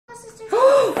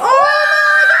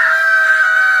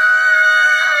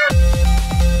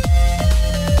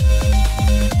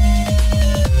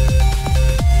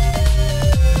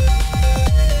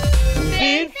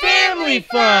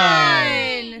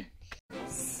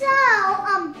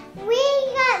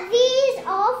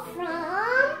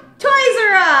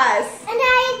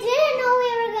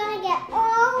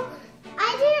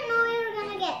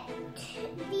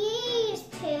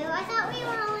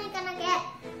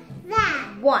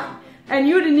won. And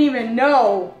you didn't even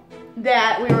know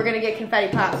that we were gonna get confetti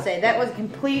pops today. That was a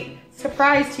complete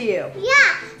surprise to you.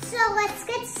 Yeah, so let's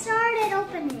get started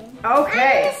opening. Okay. I'm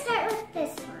gonna start with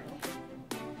this one.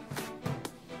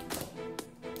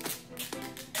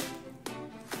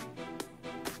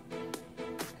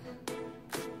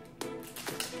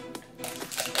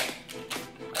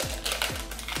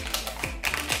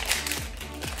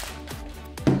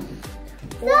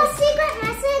 The secret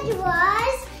message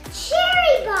was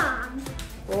cherry bomb.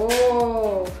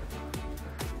 Oh.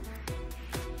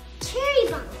 Cherry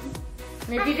bomb.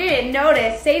 And if you didn't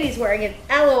notice, Sadie's wearing an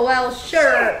LOL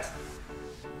shirt.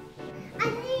 I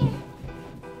think,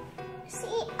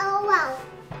 see, oh well.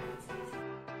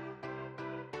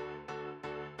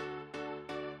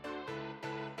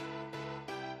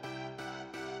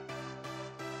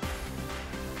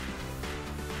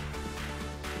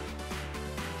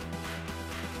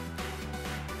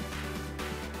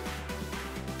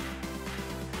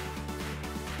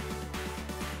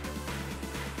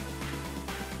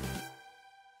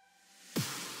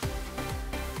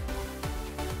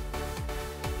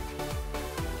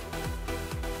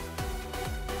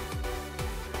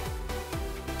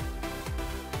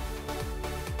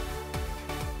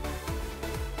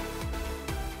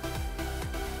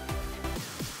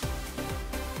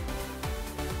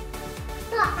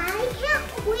 But I can't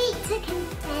wait to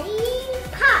confetti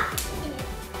pop.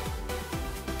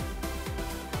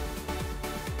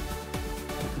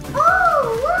 Oh,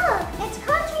 look! It's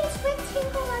Country Spring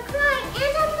Tinkle or Cry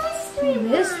and a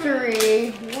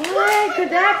mystery one. What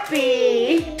could that be?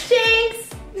 Jinx!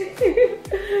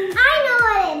 I know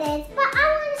what it is, but I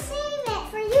want to save it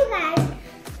for you guys.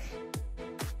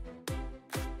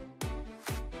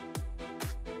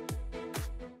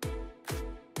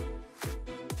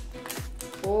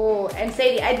 Oh, and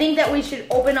Sadie, I think that we should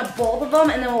open up both of them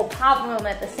and then we'll pop them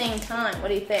at the same time. What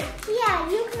do you think? Yeah,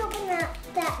 you can open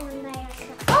that one by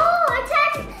yourself. Oh, it's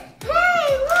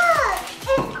hey, look!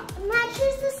 It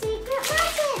matches the secret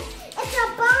message. It's a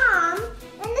bomb,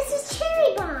 and this is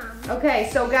cherry bomb. Okay,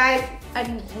 so guys, I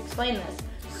need to explain this.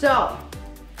 So,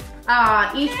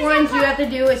 each one you have to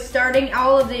do is starting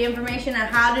all of the information on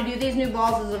how to do these new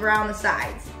balls is around the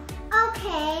sides.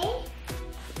 Okay.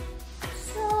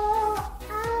 So,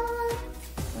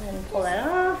 Go ahead and pull that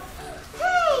off.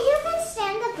 hey, you can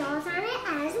stand the balls on it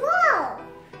as well.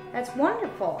 That's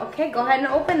wonderful. Okay, go ahead and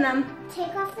open them.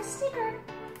 Take off the sticker.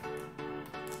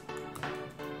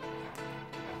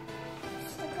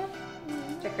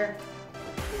 Sticker.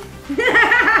 Take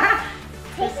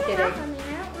Just it kidding. off of me. I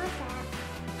don't want that.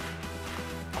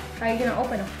 How are you gonna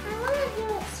open them? I want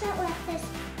to start with this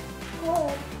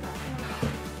gold.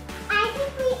 I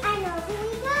know who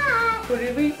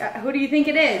we got. Who do you think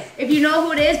it is? If you know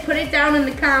who it is, put it down in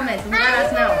the comments and let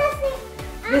us know.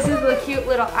 This is the cute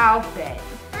little outfit.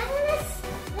 I'm gonna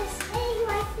say who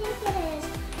I think it is.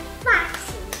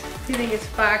 Foxy. Do you think it's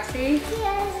Foxy?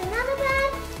 Here's another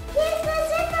bag. Here's the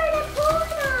zipper to pull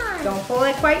it on. Don't pull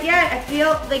it quite yet. I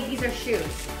feel like these are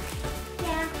shoes.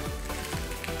 Yeah.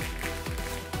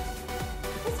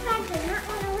 This bag does not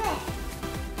want to lift.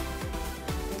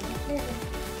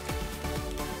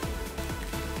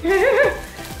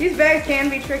 These bags can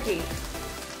be tricky.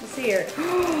 Let's see here.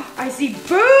 I see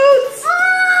boots!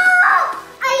 Oh!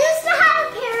 I used to have a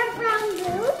pair of brown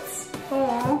boots.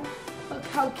 Oh, look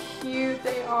how cute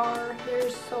they are. They're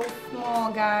so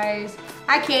small, guys.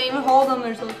 I can't even hold them.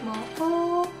 They're so small.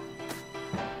 Oh.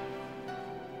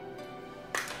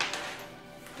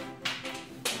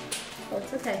 Oh,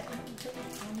 it's okay.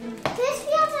 This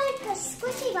feels like a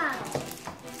squishy bottle.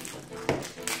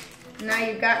 Now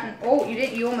you've gotten, oh,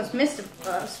 you almost missed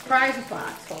a surprise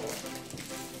box. Hold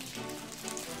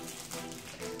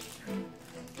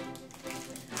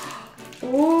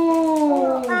on.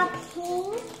 Ooh. A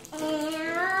pink and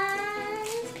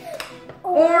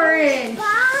Orange.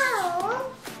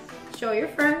 bottle. Show your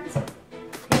friends.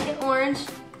 Pink and orange.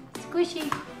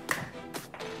 Squishy.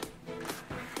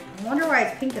 I wonder why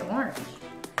it's pink and orange.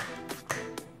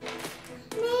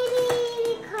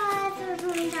 Maybe because there's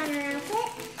orange on her outfit.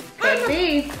 Could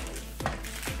be.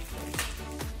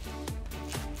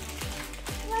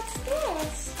 What's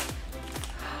this?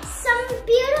 Some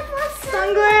beautiful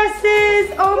Sunglasses.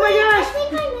 Oh my I gosh.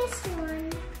 think I missed one.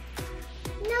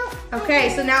 No.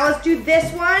 Okay, so now let's do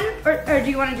this one, or do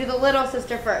you want to do the little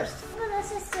sister first? Little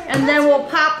sister. And then we'll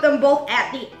pop them both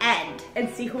at the end and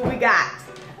see who we got.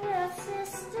 Little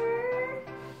sister.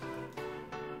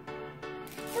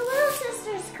 The little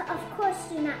sisters, of course,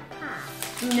 do not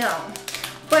pop. No.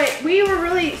 But we were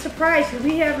really surprised because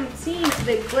we haven't seen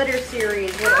the glitter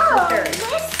series Little Sisters.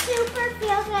 This super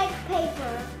feels like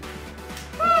paper.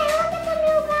 Hey, look at the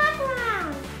new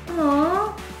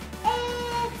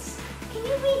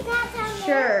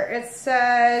It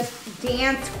says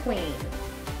Dance Queen.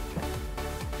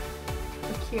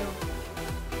 So cute.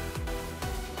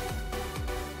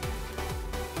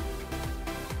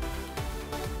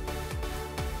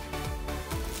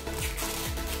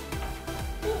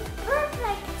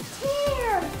 Perfect.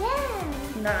 Tear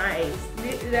down. Nice.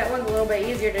 That one's a little bit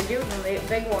easier to do than the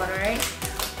big one, right?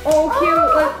 Oh, cute.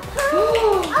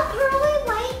 A pearly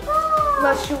white ball.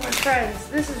 Let's show my friends.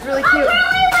 This is really A cute.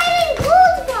 pearly white and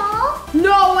gold ball.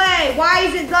 No way. Why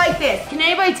is it like this? Can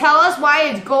anybody tell us why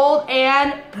it's gold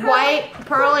and white,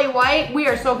 pearly white? We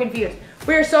are so confused.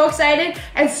 We are so excited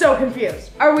and so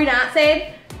confused. Are we not,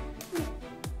 Sade?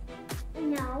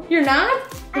 No. You're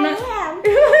not? You're not? I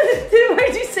am. Why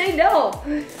did you say no?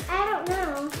 I don't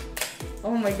know.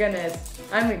 Oh my goodness.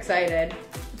 I'm excited.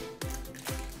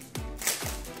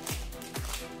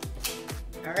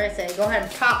 All right, Sadie, go ahead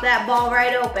and pop that ball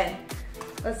right open.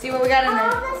 Let's see what we got in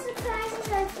there. All the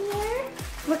surprises are here.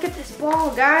 Look at this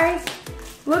ball, guys.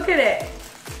 Look at it.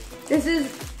 This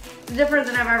is different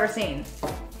than I've ever seen.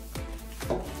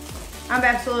 I'm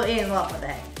absolutely in love with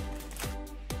it.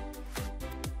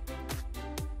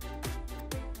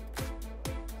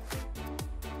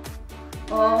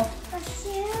 Oh, A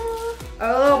shoe.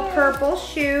 a little purple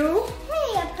shoe.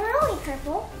 Hey, a pearly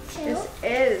purple shoe. This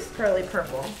is pearly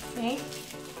purple. See?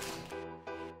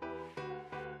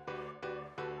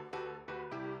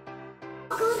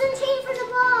 Golden chain for the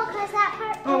ball, because that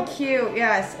part. Oh, cute.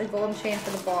 Yes, a golden chain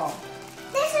for the ball.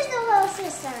 This is the little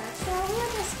sister, so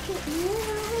we'll just keep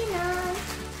moving on.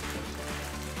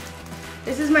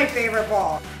 This is my favorite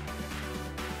ball.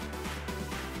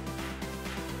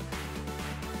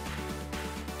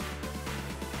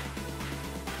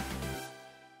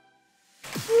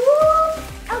 Ooh,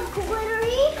 a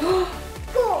glittery. Cool.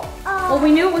 Well,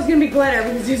 we knew it was gonna be glitter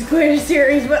because it's glitter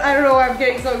series, but I don't know why I'm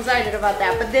getting so excited about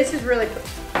that. But this is really cool.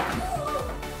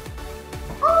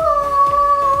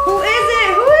 Oh. Who is it?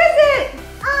 Who is it?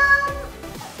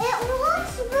 It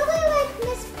looks really like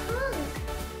Miss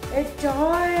Punk. It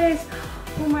does.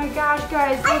 Oh my gosh,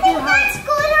 guys! I Look think at that's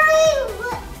glitter.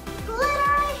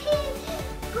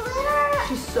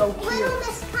 she's so cute. Little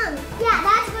Miss Punk. Yeah,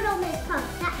 that's Little Miss Punk.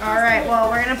 All right, well,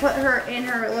 we're gonna put her in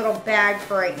her little bag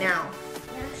for right now,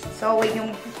 so we can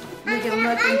look and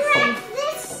see.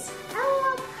 This.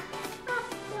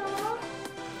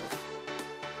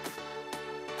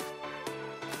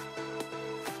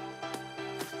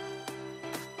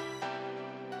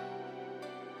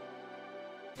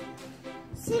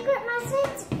 Secret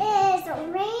message is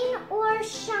rain or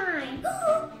shine.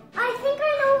 I think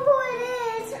I know who it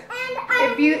is,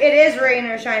 and It is rain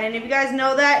or shine, and if you guys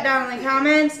know that down in the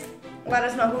comments, let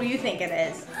us know who you think it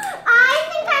is. I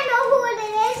think I know who it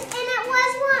is, and it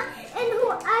was one, and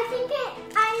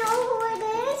I know who it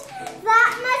is. That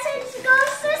message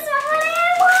goes to somebody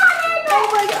I wanted. Oh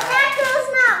my God. That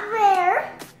girl's not rare.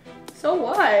 So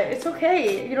what? It's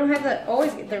okay. You don't have to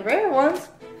always get the rare ones.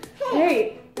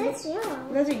 Hey, That's yellow.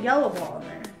 there's a yellow ball in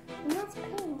there. And that's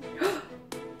pink.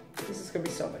 This is gonna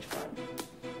be so much fun.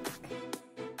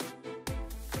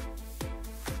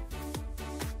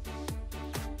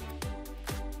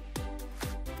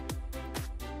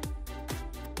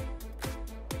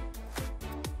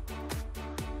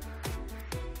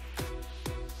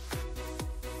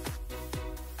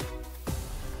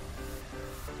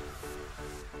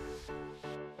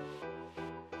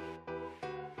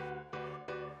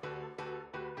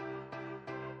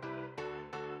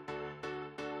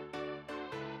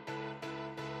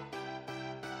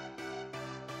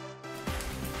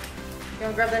 You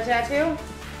wanna grab that tattoo?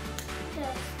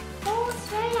 Just pull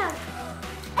straight out.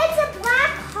 It's a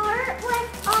black heart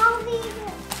with all these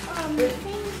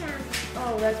things on it.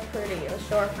 Oh, that's pretty. Let's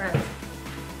show our friends.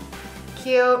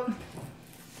 Cute.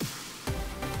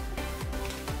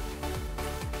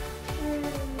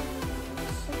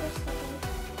 Super sticky.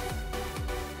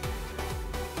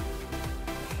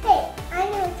 Hey, I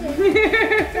know it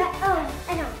too. Oh,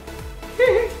 I know.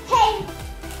 Hey.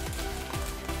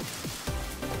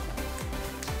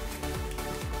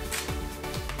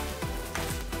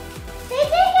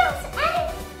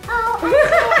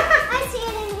 I see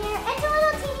it in here. It's a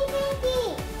little teeny baby.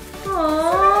 Some of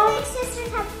the big sisters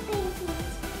have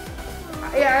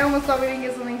babies. Yeah, I almost thought we didn't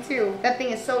get something too. That thing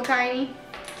is so tiny.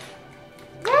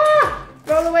 Ah!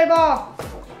 Throw it away, ball.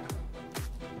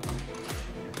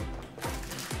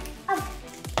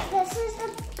 This is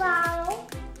the bottle.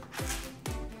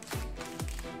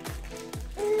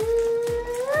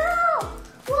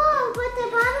 Whoa, but the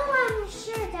bottle I'm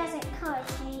sure doesn't color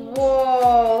change.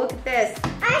 Whoa, look at this.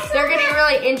 I saw They're getting that.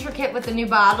 really intricate with the new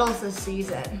bottles this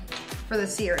season for the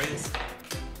series.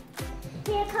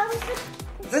 Here comes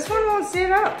the This one won't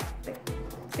stand up.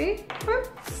 See?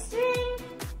 String.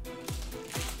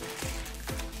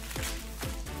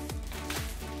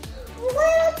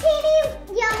 Little teeny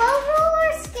yellow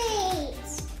roller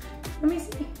skates. Let me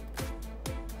see.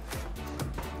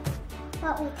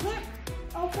 But we can't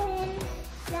open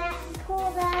that and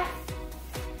pull that.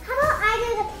 How about I do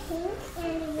the pink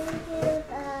and you do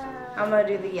the... I'm gonna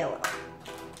do the yellow.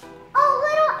 A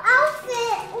little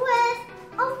outfit with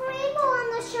a rainbow on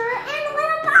the shirt and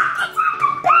little pockets on the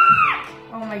back.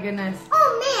 Oh my goodness. Oh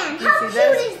man, You how see cute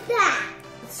this? is that?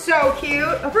 So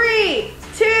cute. 3,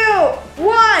 2, 1.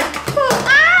 Boom.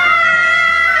 Ah!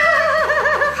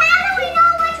 How do we know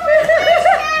which one is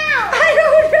now? I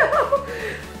don't know.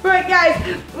 But guys,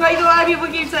 like a lot of people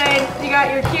keep saying, you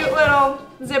got your cute little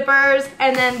zippers,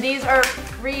 and then these are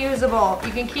reusable.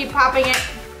 You can keep popping it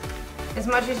as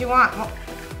much as you want. Well,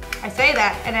 I say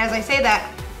that, and as I say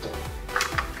that,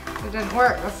 it doesn't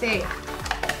work. Let's see.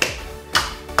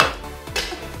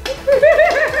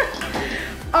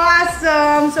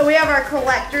 Awesome. So we have our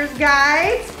collector's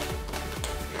guide.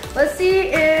 Let's see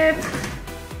if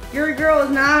your girl is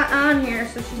not on here,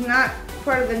 so she's not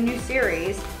part of the new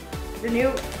series, the new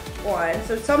one.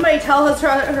 So somebody tell us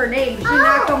her name. She did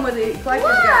not come with the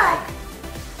collector's guide.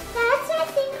 That's I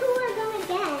think who we're gonna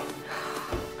get.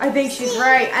 I think she's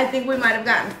right. I think we might have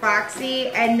gotten Foxy,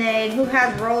 and then who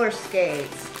has roller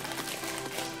skates?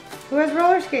 Who has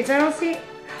roller skates? I don't see.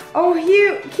 Oh,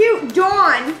 cute,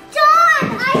 Dawn. Dawn,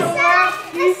 I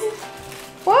said this.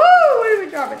 Whoa, what are we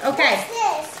dropping? Okay, What's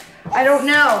this? I don't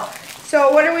know.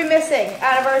 So what are we missing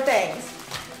out of our things?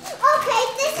 Okay,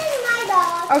 this is my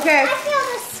dog. Okay. I feel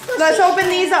the squishy. Let's open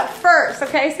these up first,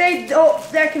 okay? Say, oh,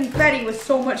 that confetti was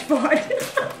so much fun.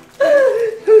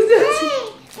 Who's this?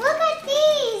 Hey, look at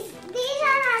these. These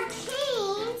are our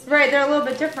chains. Right, they're a little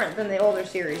bit different than the older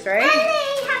series, right? And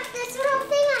they have this little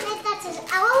thing on it that says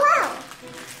LOL.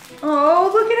 Oh,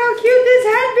 look at how cute this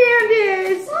headband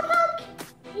is. Look how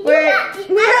cute. Wait.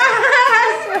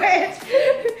 Switch.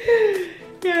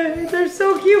 Yeah, they're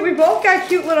so cute. We both got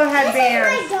cute little headbands.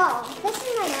 This is my doll. This is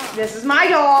my doll. This is my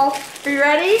doll. Are you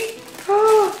ready?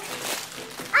 Oh,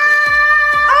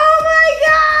 Ah! my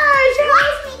gosh, how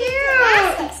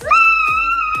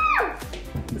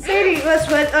cute. Sadie, let's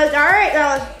switch. All right. I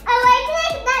like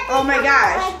that. Oh my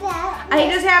gosh. Like that. I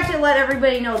just have to let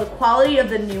everybody know the quality of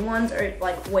the new ones are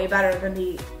like way better than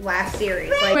the last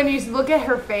series. Like when you look at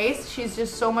her face, she's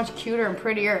just so much cuter and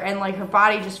prettier, and like her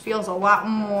body just feels a lot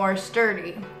more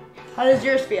sturdy. How does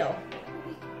yours feel?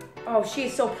 Oh,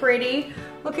 she's so pretty.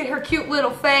 Look at her cute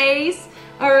little face.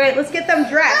 All right, let's get them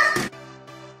dressed.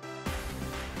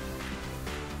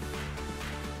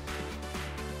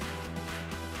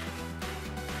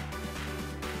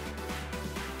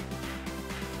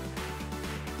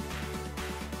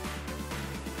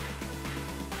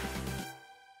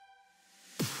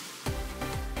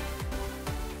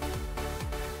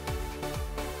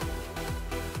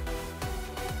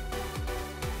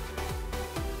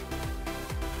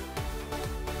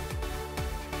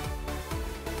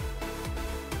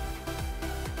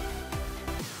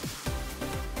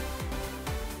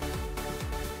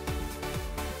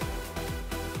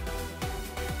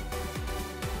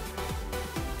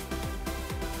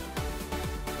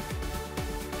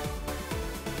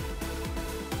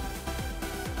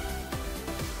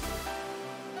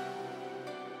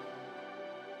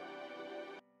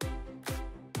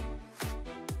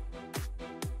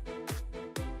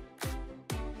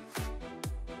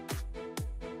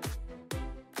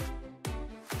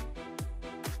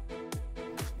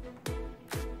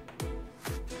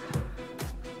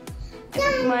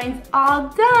 Mine's all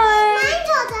done. Mine's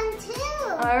all done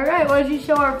too. All right, what did you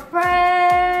show our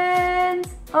friends?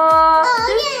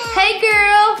 Oh, Hey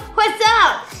girl, what's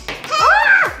up?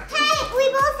 Hey, hey, we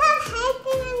both have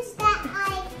headbands that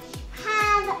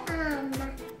have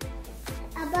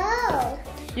a bow.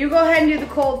 You go ahead and do the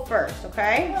cold first,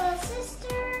 okay? Little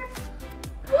sister.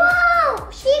 Whoa,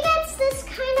 she gets this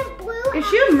kind of blue. Is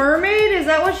she a mermaid? Is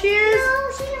that what she is?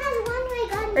 No, she has one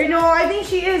leg under. Or, no, I think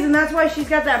she is, and that's why she's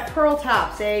got that pearl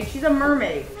top, say. She's a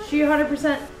mermaid. She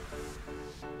 100%.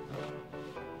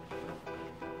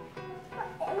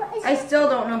 I still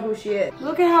don't know who she is.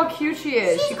 Look at how cute she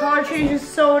is. She color changes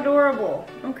so adorable.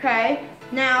 Okay.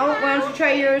 Now, why don't you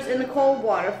try yours in the cold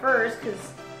water first,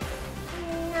 because...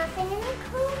 Nothing in the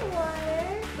cold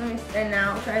water. And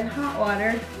now try the hot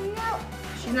water. No.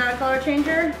 She's not a color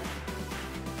changer?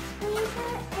 Squeeze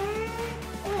her in.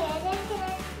 Wait, I didn't get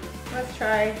it. Let's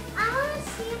try. I want to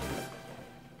see if...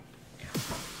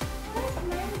 Where's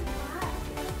my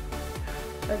body?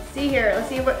 Let's see here. Let's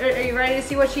see what. Are you ready to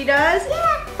see what she does?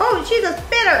 Yeah. Oh, she's a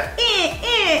spitter.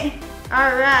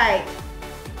 All right.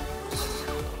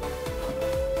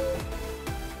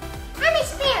 I'm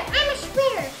a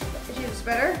spitter. She's a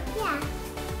spitter? Yeah.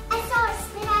 I saw her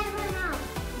spit out of her mouth.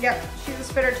 Yep, she's a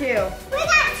spitter too. We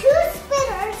got 2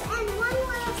 spitters and 1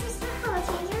 little sister color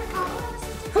changer. All little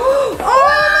sister Oh my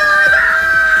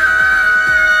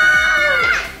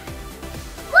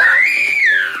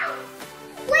God!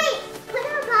 Wait, put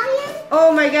her body in.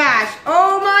 Oh my gosh.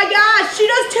 Oh my gosh. She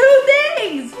does 2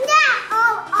 things. Yeah,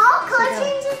 all color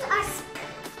changes are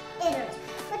spitters,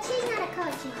 but she's not a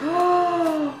color changer.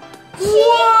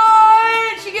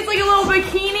 What? She gets like a little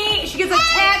bikini. She gets a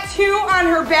tattoo on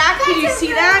her back. Can you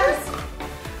see that?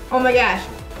 Oh my gosh.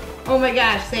 Oh my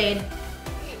gosh, Sade.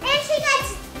 And she got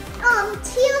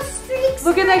teal streaks.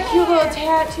 Look at that cute hair. little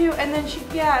tattoo. And then she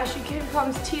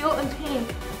becomes teal and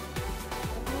pink.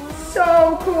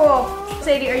 So cool.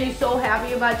 Sadie, are you so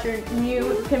happy about your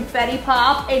new confetti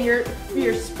pop and your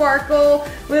sparkle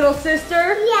little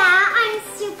sister? Yeah, I'm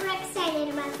super excited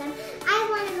about them. I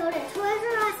want to go to Toys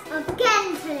R Us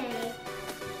again today.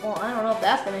 Well, I don't know if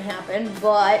that's gonna happen,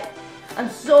 but I'm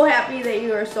so happy that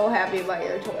you are so happy about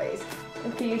your toys.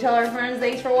 And can you tell our friends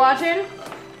thanks for watching?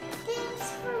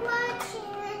 Thanks for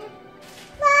watching.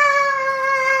 Bye!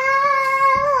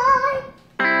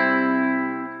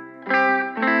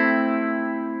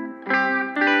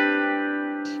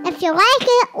 If you like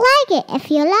it, like it.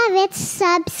 If you love it,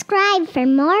 subscribe for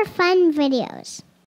more fun videos.